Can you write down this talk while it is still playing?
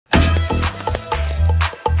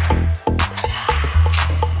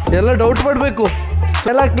ಎಲ್ಲ ಡೌಟ್ ಪಡಬೇಕು.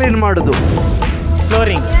 ಎಲ್ಲ ಕ್ಲೀನ್ ಮಾಡೋದು,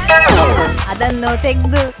 ಫ್ಲೋರಿಂಗ್. ಅದನ್ನು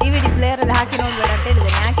ತೆಗೆದು DVD ಪ್ಲೇಯರ್ ಅಲ್ಲಿ ಹಾಕಿ ನೋಡ್ಬೇಡ ಅಂತ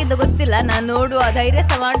ಹೇಳಿದ್ದೇನೆ. ಯಾಕಿದ್ದು ಗೊತ್ತಿಲ್ಲ, ನಾನು ನೋಡುವ ಧೈರ್ಯ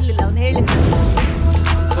ಸಹ ಮಾಡಲಿಲ್ಲ. ಅವ್ನು ಹೇಳಿದ್ದು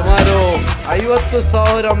ಸುಮಾರು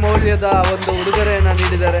 50,000 ಮೌಲ್ಯದ ಒಂದು ಉಡುಗೊರೆಯನ್ನು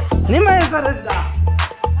ನೀಡಿದ್ದಾರೆ. ನಿಮ್ಮ ಹೆಸರೆಂತ?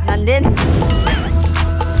 ನಂದೇನು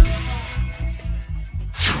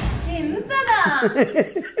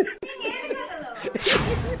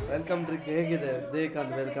ವೆಲ್ಕಮ್ ಡ್ರಿಂಕ್ ಹೇಗಿದೆ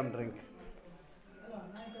ದೇಕಾಂತ್? ವೆಲ್ಕಮ್ ಡ್ರಿಂಕ್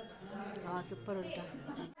ಸೂಪರ್ ಉಂಟಾ?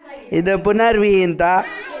 ಇದು ಪುನರ್ವಿ ಅಂತ,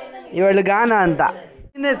 ಇವಳು ಗಾನ ಅಂತ.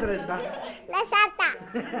 ನಿನ್ನ ಹೆಸರೆಂತ?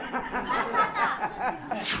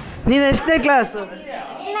 ನೀನು ಎಷ್ಟನೇ ಕ್ಲಾಸು?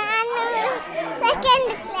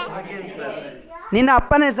 ನಿನ್ನ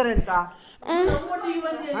ಅಪ್ಪನ ಹೆಸರೆಂತ?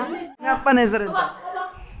 ನಿನ್ನ ಅಪ್ಪನ ಹೆಸರೆಂತ?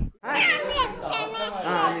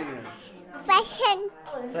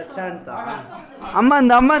 ಪ್ರಶಾಂತ.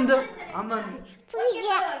 ಅಮ್ಮಂದು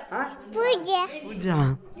ಪೂಜಾ.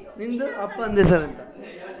 ನಿಂದು ಅಪ್ಪಂದ ಹೆಸರೆಂತ?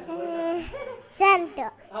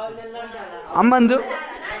 ಅಮ್ಮಂದು?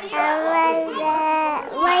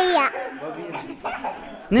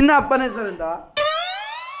 ನಿನ್ನ ಅಪ್ಪನ ಹೆಸರೆಂತ?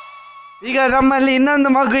 ಈಗ ನಮ್ಮಲ್ಲಿ ಇನ್ನೊಂದು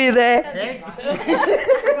ಮಗು ಇದೆ.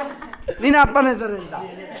 ನಿನ್ನ ಅಪ್ಪನ ಹೆಸರೆಂತ?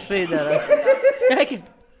 ಶ್ರೀಧರ.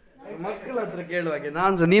 ಮಕ್ಕಳ ಹತ್ರ ಕೇಳುವಾಗೆ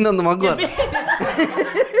ನಾನು ನೀನೊಂದು ಮಗು ಅಲ್ಲ.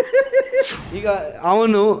 ಈಗ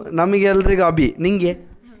ಅವನು ನಮಗೆ ಎಲ್ರಿಗೂ ಅಭಿ, ನಿಂಗೆ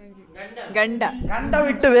ಗಂಡ. ಗಂಡ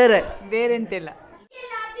ಬಿಟ್ಟು ಬೇರೆ ಎಂತಿಲ್ಲ.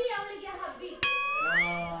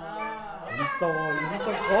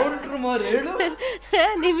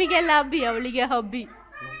 ನಿಮಗೆಲ್ಲ ಹಬ್ಬಿ, ಅವಳಿಗೆ ಹಬ್ಬಿ.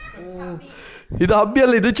 ಇದು ಹಬ್ಬಿ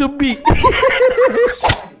ಅಲ್ಲ, ಇದು ಚುಬ್ಬಿ.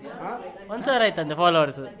 1,000 ಆಯ್ತಂತೆ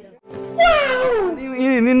ಫಾಲೋವರ್ಸ್.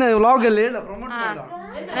 ನಿನ್ನ ವ್ಲಾಗ್ ಅಲ್ಲಿ ಹೇಳ, ಪ್ರಮೋಟ್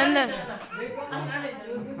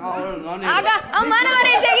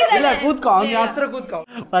ಇಲ್ಲ, ಕೂತ್ಕೋ, ಅವ್ನ ಹತ್ರ ಕೂತ್ಕೋ.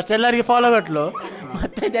 ಫಸ್ಟ್ ಎಲ್ಲರಿಗೆ ಫಾಲೋ ಕೊಟ್ಲು,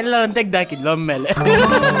 ಮತ್ತೆ ಎಲ್ಲ ತೆಗ್ದು ಹಾಕಿದ್ಲು ಒಮ್ಮೆಲೆ.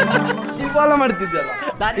 ಫಾಲೋ ಮಾಡ್ತಿದ್ದಲ್ಲ.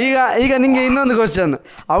 ಈಗ ನಿಂಗೆ ಇನ್ನೊಂದು ಕ್ವಶನ್,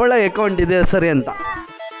 ಅವಳ ಅಕೌಂಟ್ ಇದೆ ಸರಿ ಅಂತ?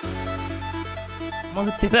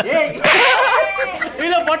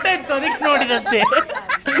 ಇಲ್ಲ, ಬೊಟ್ಟ ಇತ್ತು ಅದಕ್ಕೆ ನೋಡಿದಷ್ಟೇ.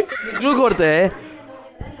 ಕ್ಲೂ ಕೊಡ್ತೆ,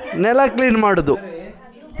 ನೆಲ ಕ್ಲೀನ್ ಮಾಡುದು.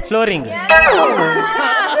 ಫ್ಲೋರಿಂಗ್.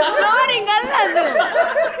 ಅಲ್ಲ, ಅದು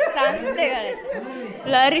ಸಂತೆಗಳು.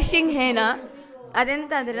 ಫ್ಲರಿಶಿಂಗ್ ಹೇನಾ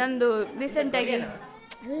ಅದೆಂತ ಅಂದರೆ ನಂದು ರೀಸೆಂಟಾಗಿ ಅಲ್ಲ,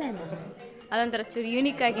 ಅದೊಂಥರ ಚೂರು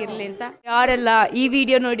ಯೂನಿಕ್ ಆಗಿರಲಿ ಅಂತ. ಯಾರೆಲ್ಲ ಈ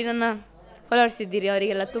ವಿಡಿಯೋ ನೋಡಿ ನನ್ನ ಫಾಲೋವರ್ಸ್ ಇದ್ದೀರಿ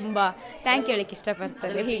ಅವರಿಗೆಲ್ಲ ತುಂಬ ಥ್ಯಾಂಕ್ ಹೇಳಕ್ಕೆ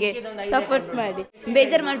ಇಷ್ಟಪಡ್ತಾರೆ. ಹೀಗೆ ಸಪೋರ್ಟ್ ಮಾಡಿ,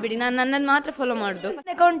 ಬೇಜಾರು ಮಾಡಿಬಿಡಿ. ನಾನು ನನ್ನನ್ನು ಮಾತ್ರ ಫಾಲೋ ಮಾಡೋದು.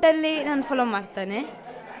 ಅಕೌಂಟಲ್ಲಿ ನಾನು ಫಾಲೋ ಮಾಡ್ತಾನೆ,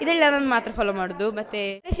 ಇದರಲ್ಲಿ ನನ್ನನ್ನು ಮಾತ್ರ ಫಾಲೋ ಮಾಡೋದು. ಮತ್ತು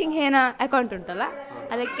ಫ್ಲರಿಶಿಂಗ್ ಹೇನಾ ಅಕೌಂಟ್ ಉಂಟಲ್ಲ,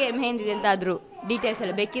 ಅದಕ್ಕೆ ಮೆಹಂದಿ ಅಂತ ಆದರೂ ಡೀಟೇಲ್ಸ್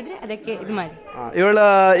ಎಲ್ಲ ಬೇಕಿದ್ರೆ ಅದಕ್ಕೆ ಇದು ಮಾಡಿ. ಇವಳ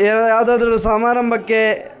ಯಾವುದಾದ್ರೂ ಸಮಾರಂಭಕ್ಕೆ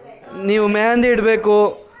ನೀವು ಮೆಹಂದಿ ಇಡಬೇಕು,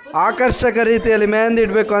 ಆಕರ್ಷಕ ರೀತಿಯಲ್ಲಿ ಮೆಹಂದಿ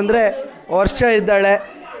ಇಡಬೇಕು ಅಂದರೆ ವರ್ಷ ಇದ್ದಾಳೆ.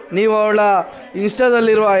 ನೀವು ಅವಳ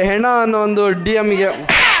ಇನ್ಸ್ಟಾದಲ್ಲಿರುವ ಹೆಣ ಅನ್ನೋ ಒಂದು DMಗೆ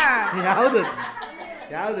ಯಾವುದು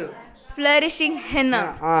ಫ್ಲರಿಶಿಂಗ್ ಹೆಣ,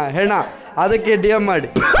 ಹೆಣ, ಅದಕ್ಕೆ DM ಮಾಡಿ.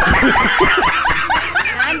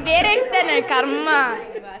 ನಾನು ಬೇರೆ ಇರ್ತೇನೆ ಕರ್ಮ.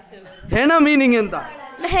 ಹೆಣ ಮೀನಿಂಗ್ ಎಂತ?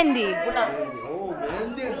 ಮೆಹಂದಿ.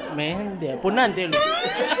 ಮೆಹಂದಿ ಪುನಃ ಅಂತ ಹೇಳಿ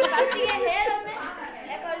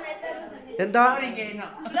ಎಂತ?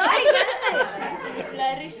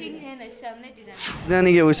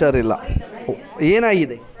 ನನಗೆ ಹುಷಾರಿಲ್ಲ.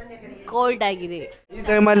 ಏನಾಗಿದೆ? ಕೋಲ್ಡ್ ಆಗಿದೆ. ಈ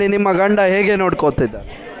ಟೈಮಲ್ಲಿ ನಿಮ್ಮ ಗಂಡ ಹೇಗೆ ನೋಡ್ಕೋತಿದ್ದಾರೆ?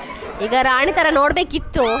 ಈಗ ರಾಣಿ ತರ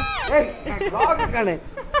ನೋಡ್ಬೇಕಿತ್ತು.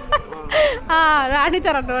 ರಾಣಿ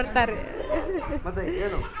ತರ ನೋಡ್ತಾರೆ,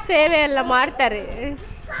 ಸೇವೆ ಎಲ್ಲ ಮಾಡ್ತಾರೆ,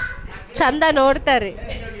 ಚಂದ ನೋಡ್ತಾರೆ.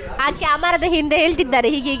 ಆ ಕ್ಯಾಮರಾದ ಹಿಂದೆ ಹೇಳ್ತಿದ್ದಾರೆ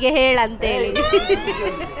ಹೀಗೆ ಹೇಳಂತೇಳಿ.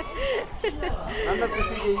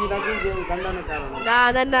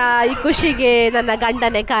 ನನ್ನ ಈ ಖುಷಿಗೆ ನನ್ನ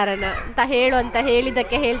ಗಂಡನೇ ಕಾರಣ ಅಂತ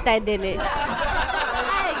ಹೇಳಿದ್ದಕ್ಕೆ ಹೇಳ್ತಾ ಇದ್ದೇನೆ.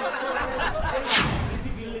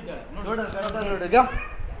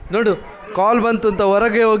 ನೋಡು, ಕಾಲ್ ಬಂತು ಅಂತ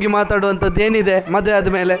ಹೊರಗೆ ಹೋಗಿ ಮಾತಾಡುವಂಥದ್ದು ಏನಿದೆ ಮದುವೆ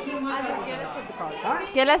ಆದಮೇಲೆ?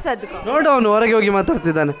 ಕೆಲಸದ್ದು ನೋಡು, ಅವನು ಹೊರಗೆ ಹೋಗಿ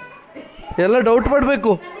ಮಾತಾಡ್ತಿದ್ದಾನೆ. ಎಲ್ಲ ಡೌಟ್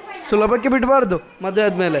ಪಡಬೇಕು, ಸುಲಭಕ್ಕೆ ಬಿಡಬಾರ್ದು. ಮದುವೆ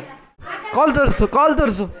ಆದಮೇಲೆ ಕಾಲ್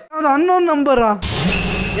ತೋರಿಸು. ಯಾವುದು ಅನ್ನೋನ್ ನಂಬರಾ?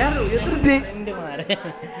 ಯಾರು ಎದುರ್ತಿ?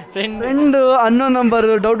 Friend unknown number.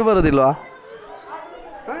 ಡೌಟ್ ಬರೋದಿಲ್ವಾ?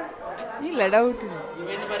 ಇಲ್ಲ, ಡೌಟ್.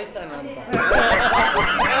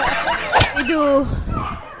 ಇದು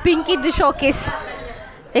ಪಿಂಕಿದ್ದು ಶೋಕೇಸ್.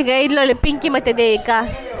 ಈಗ ಇಲ್ಲೊಳ್ಳೆ ಪಿಂಕಿ ಮತ್ತೆ ದೇವಿಕಾ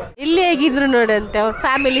ಇಲ್ಲಿ ಹೇಗಿದ್ರು ನೋಡಂತೆ ಅವ್ರ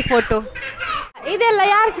ಫ್ಯಾಮಿಲಿ ಫೋಟೋ. ಇದೆಲ್ಲ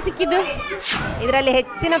ಯಾರಿಗೆ ಸಿಕ್ಕಿದ್ದು? ಇದರಲ್ಲಿ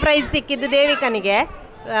ಹೆಚ್ಚಿನ ಪ್ರೈಸ್ ಸಿಕ್ಕಿದ್ದು ದೇವಿಕನಿಗೆ,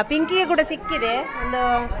 ಪಿಂಕಿಗೆ ಕೂಡ ಸಿಕ್ಕಿದೆ. ಒಂದು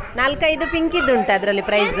 4-5 ಪಿಂಕಿದ್ದು ಉಂಟು ಅದರಲ್ಲಿ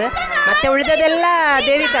ಪ್ರೈಸ್. ಮತ್ತೆ ಉಳಿದದೆಲ್ಲ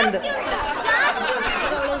ದೇವಿಕಂದು.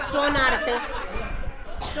 ಸ್ಟೋನ್ ಆರ್ಟ್,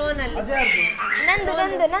 ಸ್ಟೋನಲ್ಲಿ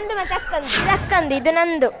ನಂದು ಮತ್ತೆ ಅಕ್ಕಂದು ಇದು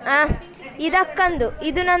ನಂದು, ಇದಕ್ಕಂದು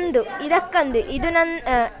ಇದು ನಂದು, ಇದಕ್ಕಂದು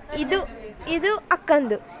ಇದು ಇದು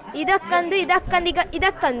ಅಕ್ಕಂದು, ಇದಕ್ಕೊಂದು ಈಗ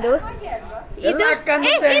ಇದಕ್ಕೊಂದು ಇದು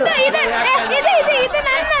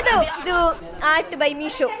ನನ್ನದು. ಇದು ಆರ್ಟ್ ಬೈ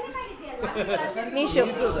ಮೀಶೋ.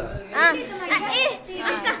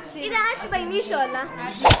 ಅಕ್ಕ ಇದು ಆರ್ಟ್ ಬೈ ಮೀಶೋ ಅಲ್ಲ.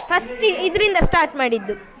 ಫಸ್ಟ್ ಇದರಿಂದ ಸ್ಟಾರ್ಟ್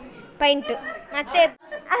ಮಾಡಿದ್ದು ಪೈಂಟ್. ಮತ್ತೆ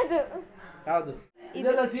ಅದು ಯಾವುದು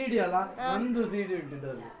ಇದೆಲ್ಲ ಸಿಡಿ ಅಲ್ಲ, ಒಂದು ಸಿಡಿ ಉಂಟಿದ್ದು.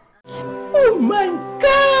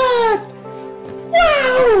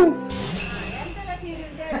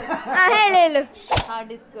 ಹೇಳು. ಹಾರ್ಡ್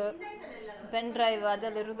ಡಿಸ್ಕ್, ಪೆನ್ ಡ್ರೈವ್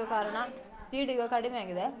ಅದೆಲ್ಲ ಇರೋದು ಕಾರಣ ಸಿಡಿಗೆ ಕಡಿಮೆ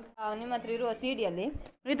ಆಗಿದೆ. ನಿಮ್ಮ ಹತ್ರ ಇರುವ ಸಿಡಿಯಲ್ಲಿ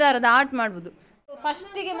ಈ ಥರದ ಆರ್ಟ್ ಮಾಡ್ಬೋದು.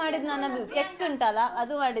 ಫಸ್ಟಿಗೆ ಮಾಡಿದ್ದು ನಾನು ಅದು ಚೆಕ್ಸ್ ಉಂಟಲ್ಲ,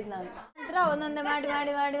 ಅದು ಮಾಡಿದ್ದು ನಾನು. ನಂತರ ಒಂದೊಂದೇ ಮಾಡಿ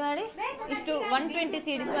ಮಾಡಿ ಮಾಡಿ ಮಾಡಿ ಇಷ್ಟು 120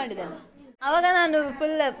 CDs ಮಾಡಿದ್ದೇನೆ. ಆವಾಗ ನಾನು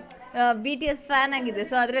ಫುಲ್ BTS ಫ್ಯಾನ್ ಆಗಿದೆ.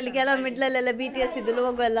 ಸೊ ಅದರಲ್ಲಿ ಕೆಲವು ಮಿಡ್ಲಲ್ಲೆಲ್ಲ BTS ಇದು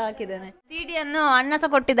ಲೋಗೋ ಎಲ್ಲ ಹಾಕಿದ್ದೇನೆ. ಸಿಡಿಯನ್ನು ಅಣ್ಣ ಸಹ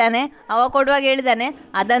ಕೊಟ್ಟಿದ್ದಾನೆ. ಅವ ಕೊಡುವಾಗ ಹೇಳಿದ್ದಾನೆ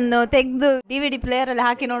ಅದನ್ನು ತೆಗೆದು DVD ಪ್ಲೇಯರಲ್ಲಿ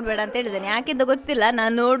ಹಾಕಿ ನೋಡಬೇಡ ಅಂತ ಹೇಳಿದ್ದಾನೆ. ಯಾಕಿಂದ ಗೊತ್ತಿಲ್ಲ,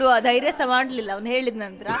 ನಾನು ನೋಡುವ ಧೈರ್ಯ ಸಹ ಮಾಡಲಿಲ್ಲ ಅವನು ಹೇಳಿದ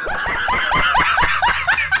ನಂತರ.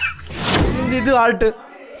 ಇದು ಆರ್ಟ್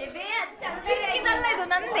ಇದು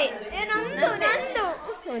ನಂದೇ,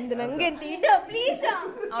 ಒಂದು ನಂಗೆ ಅಂತ ಇಡು ಪ್ಲೀಸ್.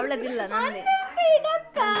 ಅವಳದಿಲ್ಲ, ನಂದೇ.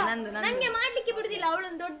 ನಂಗೆ ಮಾಡ್ಲಿಕ್ಕೆ ಬಿಡುದಿಲ್ಲ.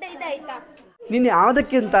 ಅವಳೊಂದು ದೊಡ್ಡ ಇದಾಯ್ತಾ. ನೀನು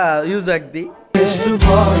ಯಾವುದಕ್ಕಿಂತ ಯೂಸ್ ಆಗ್ತಿ?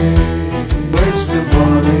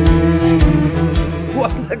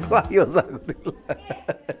 ಯೂಸ್ ಆಗುದಿಲ್ಲ.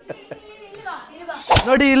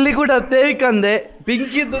 ನೋಡಿ ಇಲ್ಲಿ ಕೂಡ ತೇವಿಕಂದೆ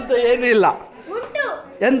ಪಿಂಕಿದ್ದು ಏನಿಲ್ಲ.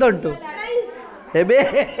 ಎಂತ ಉಂಟು? ಬೇ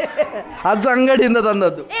ಅದು ಅಂಗಡಿಯಿಂದ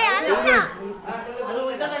ತಂದದ್ದು.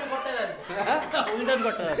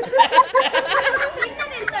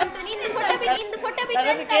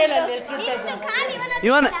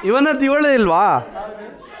 ಇವನದ್ದು ಇವಳೇ ಇಲ್ವಾ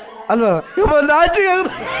ಅಲ್ವಾ? ನಾಚಿಕೆ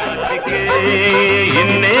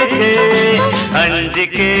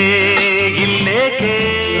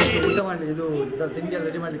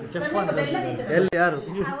ಎಲ್ಲಿ ಯಾರು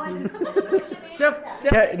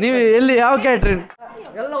ನೀವು ಎಲ್ಲಿ ಯಾವ ಕ್ಯಾಟ್ರಿನ್?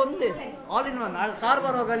 ಎಲ್ಲ ಒಂದೇ, ಆಲ್ ಇನ್ ಒನ್. ಕಾರ್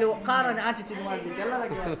ಬರುವಾಗ ಕಾರ್ ಆಚೆ ಚೀಟಿ ಮಾಡಲಿಕ್ಕೆ ಎಲ್ಲ.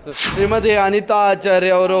 ಶ್ರೀಮತಿ ಅನಿತಾ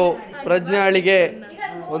ಆಚಾರ್ಯ ಅವರು ಪ್ರಜ್ಞಾಳಿಗೆ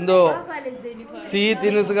ಒಂದು ಸಿಹಿ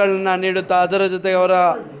ತಿನಿಸುಗಳನ್ನ ನೀಡುತ್ತಾ ಅದರ ಜೊತೆಗೆ ಅವರ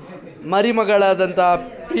ಮರಿಮಗಳಾದಂಥ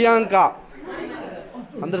ಪ್ರಿಯಾಂಕಾ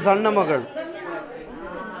ಅಂದರೆ ಸಣ್ಣ ಮಗಳು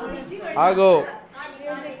ಹಾಗೂ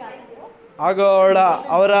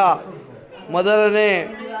ಅವರ ಮೊದಲನೇ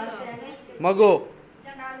ಮಗು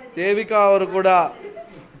ದೇವಿಕಾ ಅವರು ಕೂಡ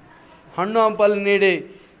ಹಣ್ಣು ಹಂಪಲು ನೀಡಿ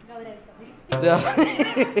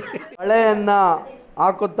ಹಳೆಯನ್ನ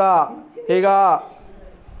ಹಾಕುತ್ತಾ ಈಗ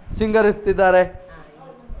ಸಿಂಗರಿಸ್ತಿದ್ದಾರೆ.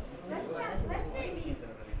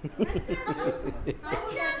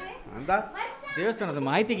 ಅಂತ ದೇವಸ್ಥಾನದ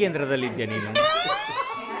ಮಾಹಿತಿ ಕೇಂದ್ರದಲ್ಲಿದ್ಯಾ ನೀನು?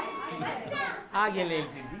 ಹಾಗೆಲ್ಲ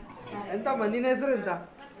ಹೇಳ್ತಿದ್ದಿ. ಎಂತಮ್ಮ ನಿನ್ನ ಹೆಸರು ಎಂತ?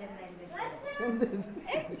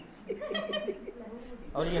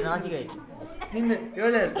 ಅವರಿಗೆ ನಾಚಿಕೆ ಆಯ್ತು. ನಿನ್ನೆ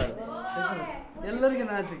ಹೇಳೇ ಹೇಳ್ತಾರೆ ಎಲ್ಲರಿಗೆ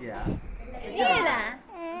ನಾಚಿಕೆಯಾ?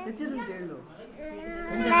 ಹೆಚ್ಚಿನ ಹೇಳು.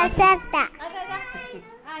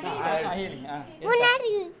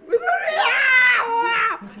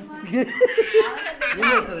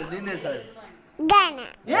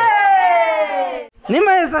 ನಿಮ್ಮ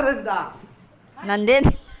ಹೆಸರೆಂತ? ನಂದೇ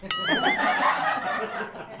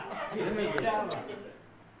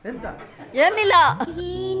ಎಂತ? ಏನಿಲ್ಲ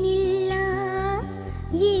ಏನಿಲ್ಲ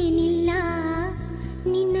ಏನಿಲ್ಲ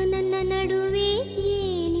ನಿನ್ನ ನನ್ನ ನಡುವೆ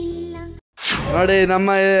ಏನಿಲ್ಲ. ನೋಡಿ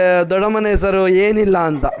ನಮ್ಮ ದೊಡ್ಡಮ್ಮನ ಹೆಸರು ಏನಿಲ್ಲ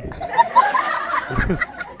ಅಂತ.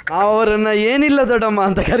 ಅವರನ್ನ ಏನಿಲ್ಲ ದೊಡ್ಡಮ್ಮ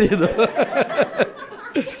ಅಂತ ಕರೆಯೋದು.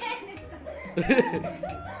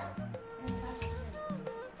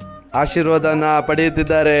 ಆಶೀರ್ವಾದನ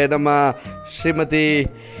ಪಡೆಯುತ್ತಿದ್ದಾರೆ ನಮ್ಮ ಶ್ರೀಮತಿ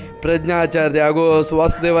ಪ್ರಜ್ಞಾಚಾರ್ಯ ಹಾಗೂ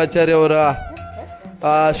ವಾಸುದೇವಾಚಾರ್ಯ ಅವರ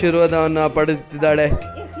ಆಶೀರ್ವಾದವನ್ನು ಪಡೆಯುತ್ತಿದ್ದಾಳೆ.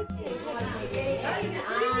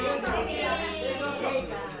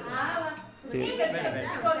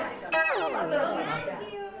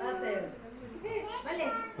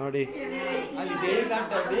 ನೋಡಿ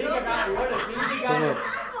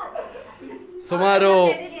ಸುಮಾರು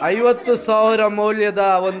 50,000 ಮೌಲ್ಯದ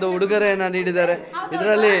ಒಂದು ಉಡುಗೊರೆಯನ್ನು ನೀಡಿದ್ದಾರೆ.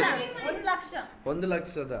 ಇದರಲ್ಲಿ 1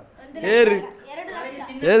 ಲಕ್ಷದ ಏರಿ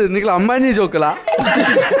ನಿಖಿಲ ಅಂಬಾನಿ ಜೋಕಲ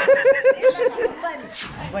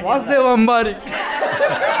ವಾಸುದೇವ ಅಂಬಾನಿ.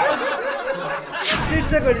 ಸೀಟ್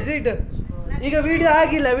ತಗೊಳ್ಳಿ ಸೀಟ್. ಈಗ ವಿಡಿಯೋ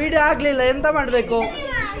ಆಗಲಿಲ್ಲ ಎಂತ ಮಾಡಬೇಕು?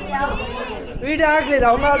 ವಿಡಿಯೋ ಆಗಲಿಲ್ಲ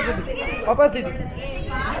ವಾಪಸ್ ಇಡಿ.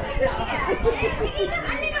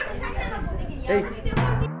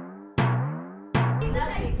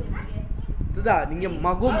 ನಿಂಗೆ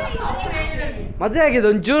ಮಗು ಮದುವೆ ಆಗಿದೆ,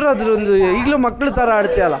 ಒಂಚೂರಾದ್ರೂ ಒಂದು ಈಗಲೂ ಮಕ್ಕಳು ಥರ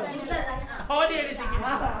ಆಡ್ತೀಯಲ್ಲ.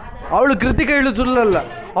 ಅವಳು ಕೃತಿಕ ಹೇಳು ಸುಳ್ಳಲ್ಲ,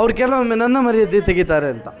 ಅವ್ರು ಕೆಲವೊಮ್ಮೆ ನನ್ನ ಮರ್ಯಾದೆ ತೆಗಿತಾರೆ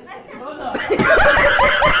ಅಂತ.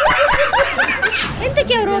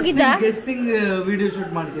 ಎಂತಕ್ಕೆ ಅವ್ರು ಹೋಗಿದ್ದ? ಗೆಸ್ಸಿಂಗ್ ವಿಡಿಯೋ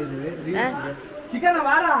ಶೂಟ್ ಮಾಡ್ತಾ ಇದ್ದೀವಿ. ಚಿಕನ್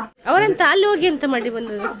ವಾರ ಅವರಂತ ಅಲ್ಲಿ ಹೋಗಿ ಎಂತ ಮಾಡಿ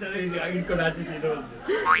ಬಂದದ್ದು?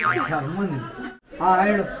 ಹಾ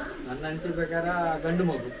ಹೇಳು. ನನ್ನ ಅನಿಸಿದ ಪ್ರಕಾರ ಗಂಡು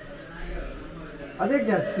ಮಗು.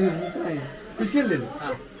 ಅದಕ್ಕೆ ಅಷ್ಟು ಖುಷಿಯಲ್ಲಿ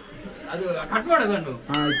ಅದು ಕಟ್ ಮಾಡೋ ಗಂಡು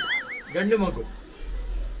ಗಂಡು ಮಗು.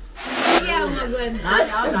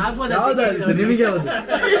 ಯಾವ್ದಾಯ್ತು ನಿಮಗೆ? ಯಾವ್ದು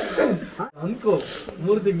ಅನ್ಕೋ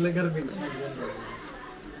 3 ತಿಂಗಳ ಗರ್ಭಿಣಿ.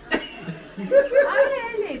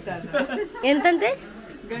 ಎಂತಂತೆ?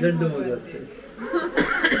 ಗಂಡು ಮಗು.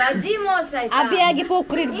 ಬಜ್ಜಿ ಮೋಸ ಆಯ್ತಾ? ಅಭಿಯಾಗಿ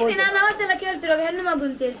ಪೋಖ್ರಿ ಇಡ್ಬೋದು. ನಾನು ಅವತ್ತೆಲ್ಲ ಕೇಳ್ತಿರುವಾಗ ಹೆಣ್ಣು ಮಗು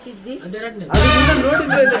ಅಂತ ಹೇಳ್ತಿದ್ದಿ.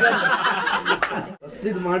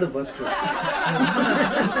 ಇದು ಮಾಡು ಫಸ್ಟ್.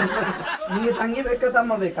 ನಿಮಗೆ ತಂಗಿ ಬೇಕಾ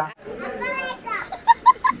ತಮ್ಮ ಬೇಕಾ?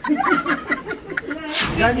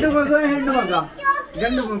 ಗಂಡು ಮಗು ಹೆಣ್ಣು ಮಗ?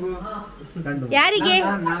 ಗಂಡು ಮಗು. ಗಂಡು ಯಾರಿಗೆ?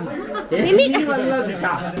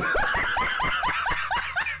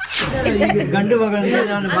 ಗಂಡು ಮಗ ಅಂದ್ರೆ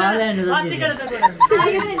ನಾನು ಬಾಳೆಹಣ್ಣು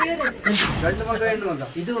ಗಂಡು ಮಗ ಹೆಣ್ಣು ಮಗ?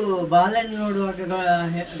 ಇದು ಬಾಳೆಹಣ್ಣು ನೋಡುವಾಗ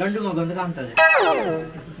ಗಂಡು ಮಗು ಅಂತ ಕಾಣ್ತದೆ.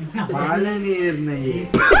 ಬಾಳೆ ನೀರ್ನ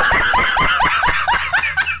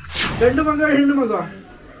ಗಂಡು ಮಗ ಹೆಣ್ಣು ಮಗ?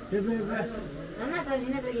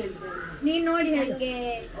 ನೀನ್ ನೋಡಿ ಹಂಗೆ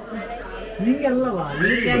ನಿಂಗೆಲ್ಲವಾ?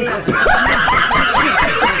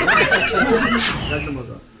 ಗಂಡು ಮಗ.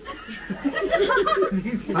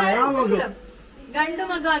 ಯಾವ ಮಗು? ಗಂಡು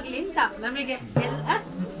ಮಗು ಆಗ್ಲಿ ಅಂತ ನಮಗೆ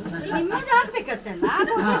ನಿಮ್ಮದು ಆಗ್ಬೇಕಷ್ಟಲ್ಲ.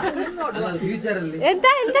 ಫ್ಯೂಚರ್ ಅಲ್ಲಿ ಎಂತ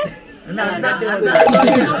ಎಂತ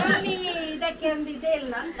ಇದಕ್ಕೆ ಒಂದು ಇದೆ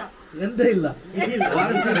ಇಲ್ಲ ಅಂತ. ಎಂತ ಇಲ್ಲ.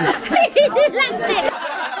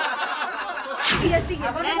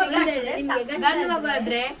 ಗಂಡು ಮಗು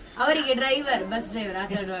ಆದ್ರೆ ಅವರಿಗೆ ಡ್ರೈವರ್, ಬಸ್ ಡ್ರೈವರ್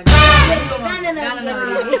ಆಟ ಆಡುವಾಗ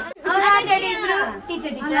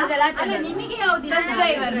ನಿಮಗೆ ಯಾವ್ದು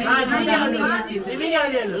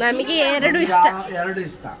ನಮಗೆ ಎರಡು ಇಷ್ಟ. ಎರಡು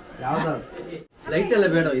ಇಷ್ಟ. ಯಾವ್ದಾದ್ರು ಲೈಟ್ ಎಲ್ಲ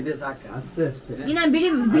ಬೇಡ, ಇದೆ ಸಾಕು. ಅಷ್ಟೇ ಅಷ್ಟೇ. ಬಿಳಿ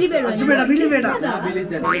ಬಿಳಿ ಬೇಡ, ಅಷ್ಟು ಬೇಡ, ಬಿಳಿ ಬೇಡ.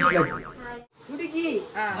 ಬಿಳಿದ್ದೇನೆ. ಹುಡುಗಿ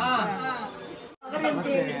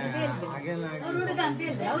ಹುಡುಗ ಅಂತ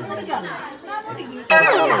ಹೇಳಿದೆ. ಅವ್ರು ಹುಡುಗ ಅಲ್ಲ, ನಾವು ಹುಡುಗಿ.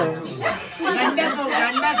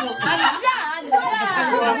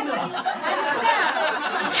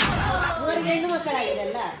 ಅವರಿಗೆ ಹೆಣ್ಣು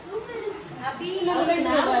ಮಕ್ಕಳಾಗಿದೆಲ್ಲ. ಇನ್ನೊಂದು ಗಂಡು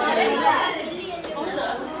ಮಗು ಆಗಿದೆ.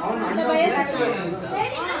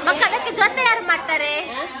 ಮಕ್ಕ ಅದಕ್ಕೆ ಜೊತೆ ಯಾರು ಮಾಡ್ತಾರೆ?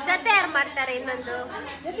 ಜೊತೆ ಯಾರು ಮಾಡ್ತಾರೆ? ಇನ್ನೊಂದು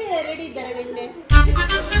ಜೊತೆ ರೆಡಿ ಇದ್ದಾರೆ ಗಂಡೆ.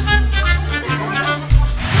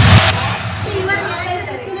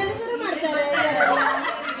 ಸುತ್ತಿನಲ್ಲಿ ಶುರು ಮಾಡ್ತಾರೆ.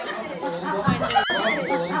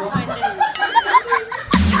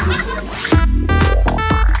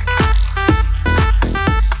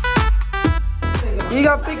 ಈಗ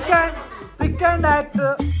ಪಿಕ್ ಅಂಡ್ ಆಕ್ಟ್